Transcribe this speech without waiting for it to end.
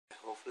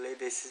Hopefully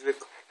this is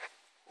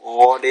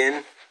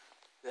recording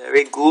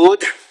very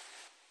good.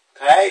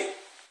 Okay.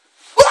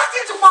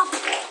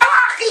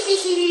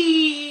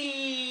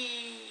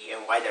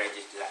 And why did I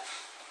just do that?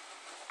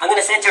 I'm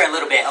gonna center a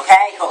little bit,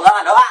 okay? Hold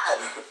on.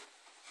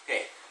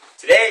 Okay.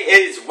 Today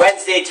is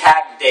Wednesday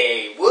Tag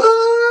Day. Woo!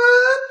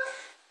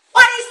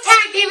 What is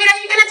tag, David? Are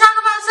you gonna talk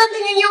about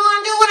something and you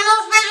wanna do one of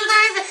those special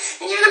tags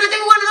and you're gonna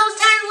do one of those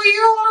tags where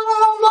you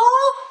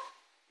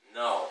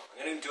No,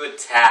 I'm gonna do a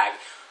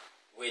tag.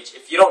 Which,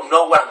 if you don't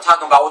know what I'm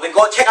talking about, well then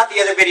go check out the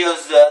other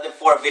videos, the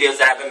 4 videos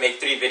that I've been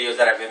making, 3 videos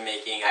that I've been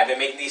making. I've been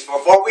making these for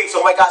 4 weeks.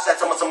 Oh my gosh,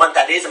 that's almost a month.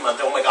 That is a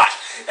month. Oh my gosh,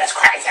 that's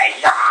crazy.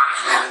 No.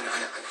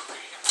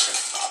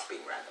 Stop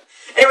being random.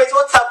 Anyways,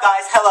 what's up,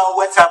 guys? Hello,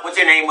 what's up?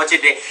 What's your name? What's your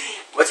day?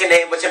 What's your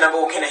name? What's your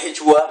number? What can I hit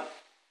you up?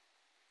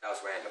 That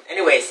was random.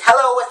 Anyways,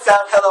 hello, what's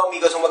up? Hello,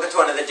 amigos, and welcome to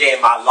another day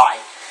in my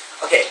life.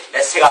 Okay,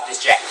 let's take off this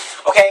jacket.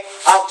 Okay,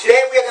 today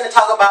we are going to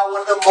talk about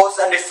one of the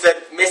most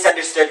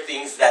misunderstood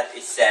things that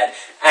is said,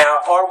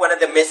 or one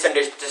of the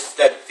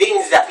misunderstood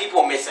things that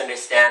people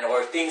misunderstand,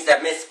 or things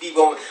that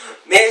people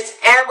miss,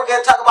 and we're going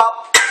to talk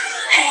about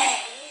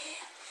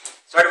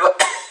sorry.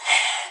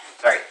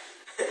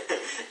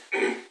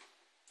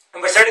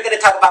 And we're sort of going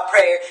to talk about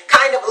prayer,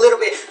 kind of a little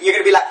bit. You're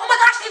going to be like, oh my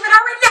gosh, David, I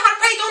already know how to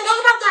pray. Don't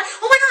talk about that.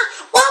 Oh my gosh,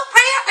 what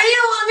prayer?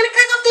 I'm going to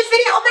click off this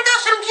video. Oh my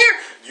gosh, I don't care.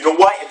 You know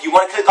what? If you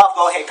want to click off,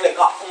 go ahead, click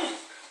off.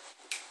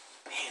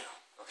 Bam.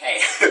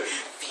 Okay.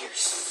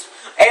 Fierce.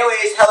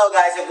 Anyways, hello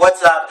guys, and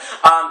what's up?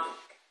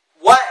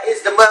 What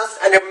is the most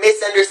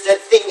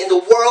misunderstood thing in the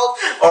world,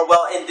 or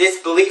well, in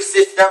this belief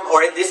system,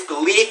 or in this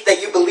belief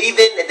that you believe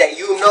in, and that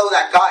you know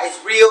that God is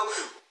real?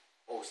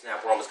 Oh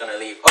snap, we're almost gonna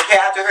leave. Okay,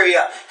 I have to hurry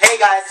up. Hey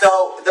guys,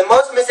 so the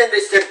most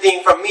misunderstood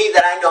thing from me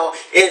that I know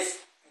is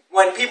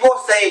when people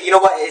say, you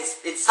know what,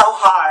 it's so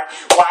hard,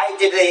 why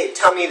did they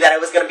tell me that it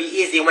was going to be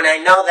easy when I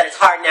know that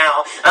it's hard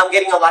now? I'm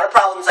getting a lot of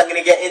problems, I'm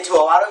going to get into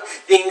a lot of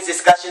things,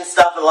 discussion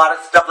stuff, a lot of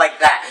stuff like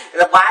that.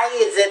 Why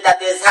is it that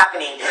this is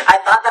happening?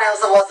 I thought that it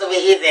was supposed to be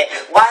easy.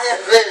 Why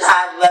is this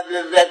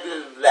happening?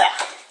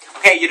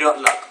 Okay, you don't,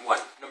 look,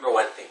 number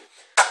one thing,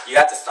 you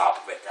have to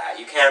stop with that.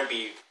 You can't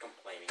be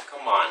complaining,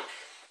 come on.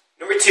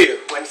 Number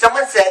 2, when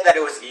someone said that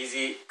it was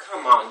easy,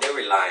 come on, they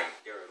were lying.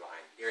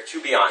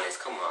 To be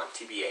honest, come on,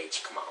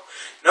 TBH, come on.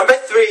 Number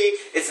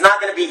 3, it's not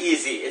going to be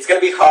easy. It's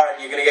going to be hard.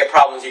 You're going to get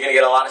problems. You're going to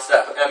get a lot of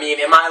stuff. I mean,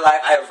 in my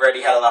life, I've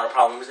already had a lot of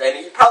problems, and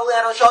probably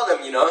I don't show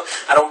them, you know.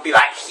 I don't be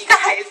like, you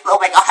guys, oh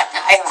my God,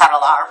 I've had a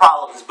lot of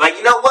problems. But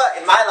you know what?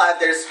 In my life,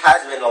 there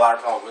has been a lot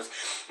of problems.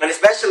 And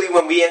especially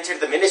when we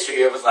entered the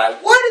ministry, it was like,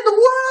 what in the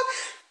world?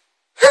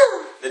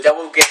 The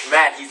devil gets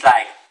mad. He's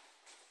like,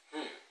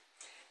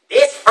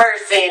 this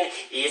person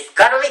is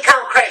gonna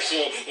become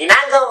Christian, and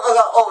I'm gonna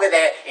go over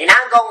there, and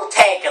I'm gonna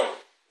take him.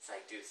 It's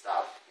like, dude,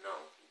 stop. No,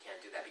 you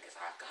can't do that because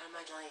I have God in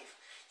my life.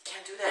 You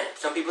can't do that.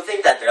 Some people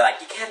think that. They're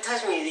like, you can't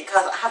touch me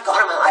because I have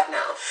God in my life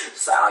now.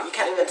 So, you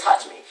can't even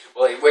touch me.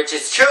 Well, which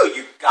is true.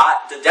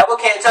 The devil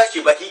can't touch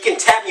you, but he can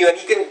tempt you, and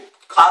he can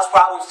cause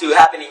problems to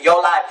happen in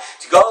your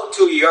life, to go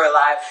to your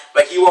life,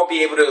 but he won't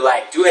be able to,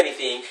 do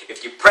anything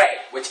if you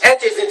pray. Which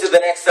enters into the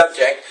next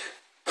subject,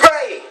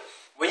 praying.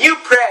 When you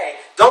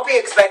pray, don't be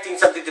expecting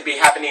something to be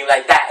happening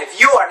like that. If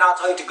you are not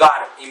talking to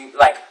God,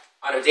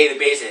 on a daily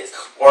basis,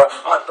 or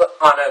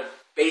on a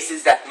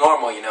basis that's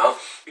normal, you know?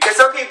 Because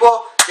some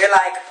people, they're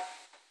like,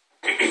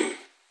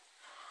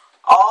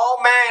 oh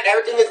man,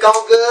 everything is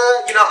going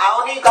good. You know, I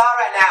don't need God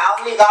right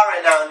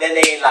now. And then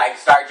they,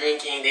 start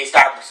drinking, they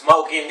start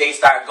smoking, they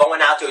start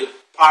going out to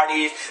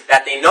parties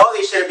that they know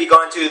they shouldn't be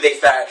going to. They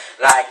start,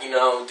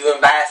 doing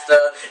bad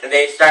stuff, and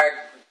they start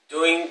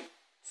doing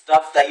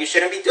stuff that you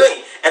shouldn't be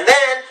doing. And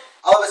then,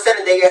 all of a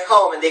sudden, they get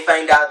home and they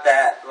find out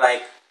that,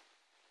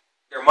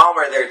 their mom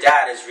or their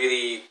dad is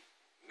really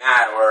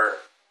mad or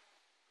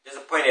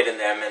disappointed in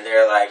them. And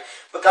they're like,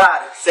 but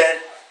God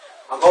said,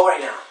 I'll go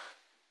right now.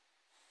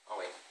 Oh,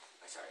 wait.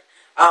 Sorry.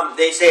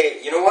 They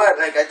say, you know what?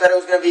 I thought it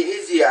was going to be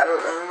easy. I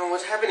don't know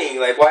what's happening.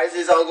 Why is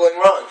this all going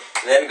wrong?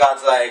 And then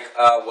God's like,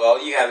 well,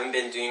 you haven't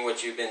been doing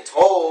what you've been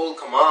told.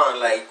 Come on,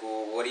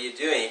 what are you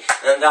doing?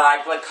 And they're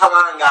like, but come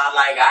on, God,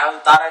 I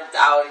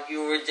thought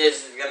you were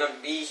just going to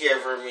be here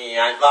for me.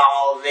 I thought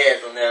all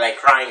this. And they're,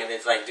 crying, and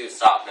it's like, dude,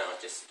 stop now.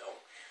 Just don't.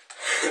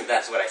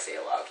 That's what I say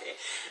a lot, okay?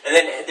 And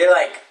then they're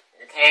like,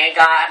 okay,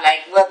 God,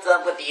 what's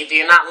up with you? Do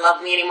you not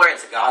love me anymore? And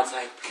so God's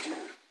like, dude,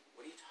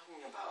 what are you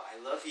talking about? I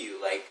love you,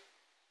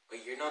 but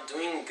you're not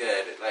doing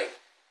good.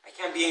 I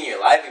can't be in your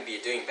life if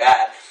you're doing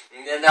bad.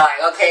 And then they're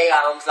like, okay,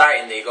 I'm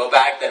sorry. And they go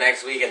back the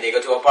next week, and they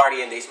go to a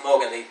party, and they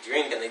smoke, and they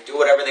drink, and they do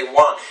whatever they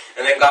want.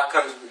 And then God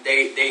comes,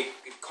 they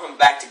come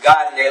back to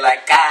God, and they're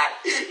like, God,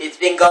 it's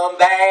been going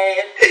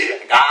bad.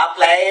 God,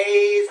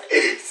 please,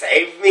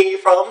 save me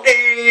from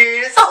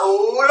this.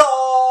 Oh,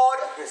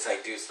 Lord. It's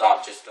like, dude,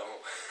 stop, just don't.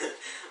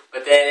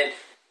 But then,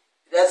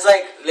 that's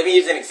let me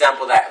use an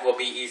example that will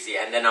be easy,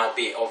 and then I'll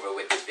be over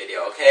with this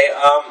video, okay?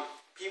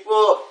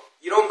 People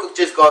you don't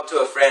just go up to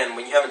a friend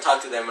when you haven't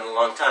talked to them in a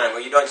long time, or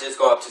you don't just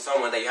go up to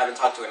someone that you haven't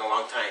talked to in a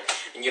long time,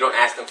 and you don't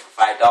ask them for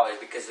 $5,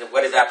 because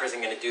what is that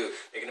person going to do?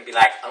 They're going to be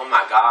like, oh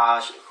my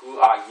gosh, who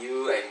are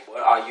you, and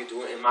what are you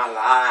doing in my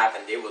life?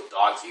 And they will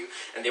dog you,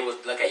 and they will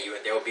look at you,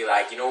 and they will be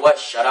like, you know what,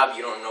 shut up,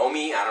 you don't know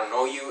me, I don't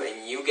know you,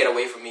 and you get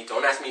away from me,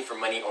 don't ask me for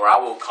money, or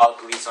I will call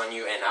police on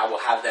you, and I will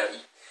have them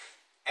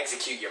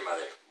execute your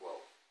mother.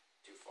 Whoa,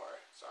 too far,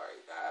 sorry,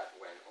 that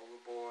went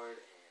overboard.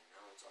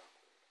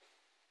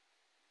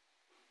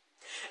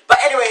 But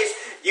anyways,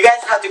 you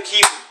guys have to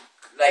keep,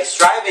 like,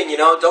 striving, you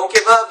know, don't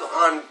give up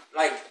on,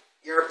 like,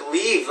 your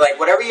belief, like,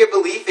 whatever your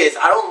belief is,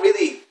 I don't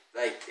really,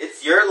 like,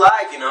 it's your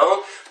life, you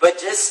know, but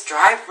just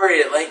strive for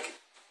it, like,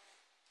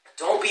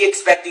 don't be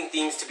expecting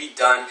things to be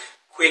done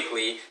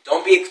quickly,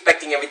 don't be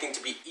expecting everything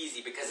to be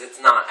easy, because it's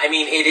not. I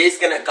mean,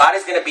 God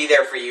is gonna be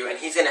there for you, and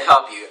He's gonna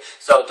help you,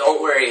 so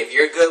don't worry. If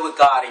you're good with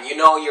God, and you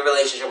know your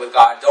relationship with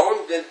God,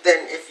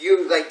 then if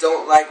you, like,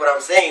 don't like what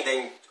I'm saying,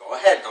 then go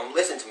ahead, don't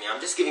listen to me,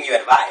 I'm just giving you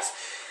advice.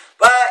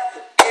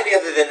 But, any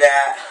other than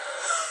that,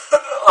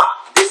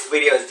 this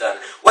video is done.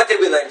 What did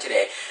we learn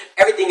today?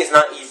 Everything is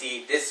not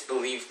easy. This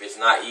belief is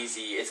not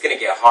easy. It's going to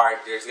get hard.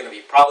 There's going to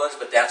be problems,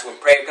 but that's when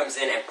prayer comes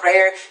in. And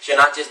prayer should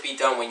not just be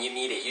done when you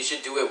need it. You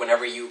should do it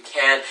whenever you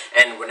can,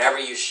 and whenever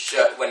you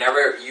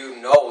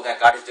know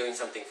that God is doing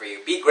something for you.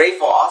 Be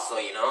grateful also,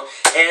 you know.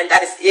 And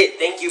that is it.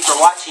 Thank you for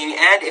watching.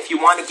 And if you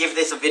want to give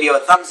this a video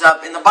a thumbs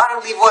up, in the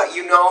bottom leave what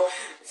you know.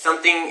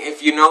 Something,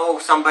 if you know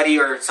somebody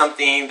or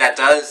something that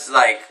does,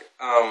 like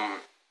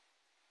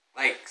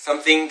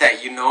something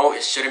that you know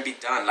it shouldn't be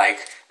done, like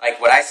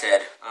what I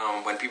said,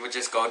 when people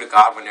just go to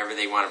God whenever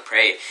they want to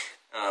pray,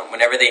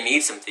 whenever they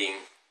need something,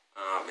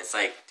 it's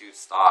like, dude,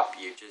 stop,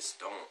 you just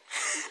don't.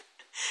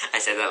 I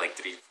said that like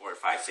 3, 4,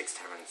 5, 6,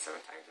 7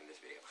 times in this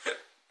video.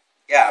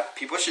 Yeah,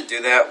 people should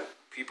do that.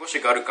 People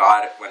should go to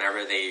God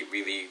whenever they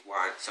really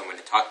want someone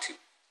to talk to,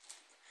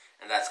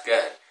 and that's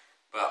good.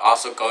 But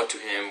also go to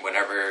Him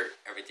whenever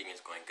everything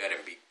is going good,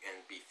 and be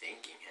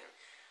thanking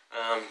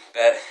Him.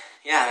 But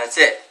yeah, that's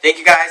it. Thank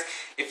you guys.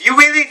 If you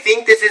really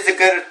think this is a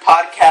good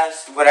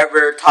podcast,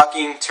 whatever,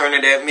 talking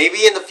alternative,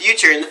 maybe in the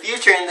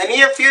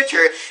near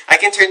future, I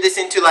can turn this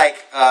into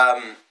like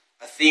a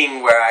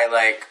thing where I,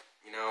 like,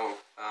 you know,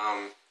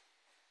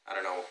 I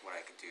don't know what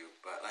I could do,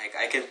 but like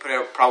I can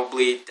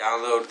probably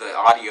download the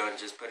audio and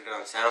just put it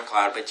on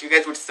SoundCloud, but you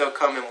guys would still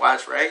come and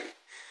watch, right?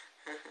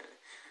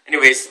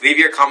 Anyways, leave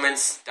your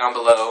comments down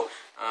below,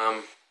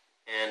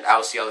 and I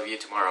will see all of you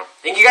tomorrow.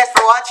 Thank you guys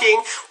for watching.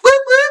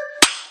 Whoop, whoop.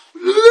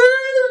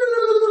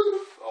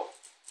 Oh,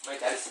 my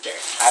dad is there.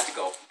 I have to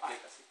go. Bye.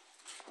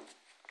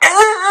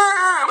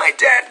 My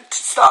dad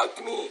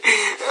stalked me.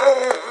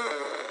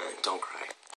 Don't cry.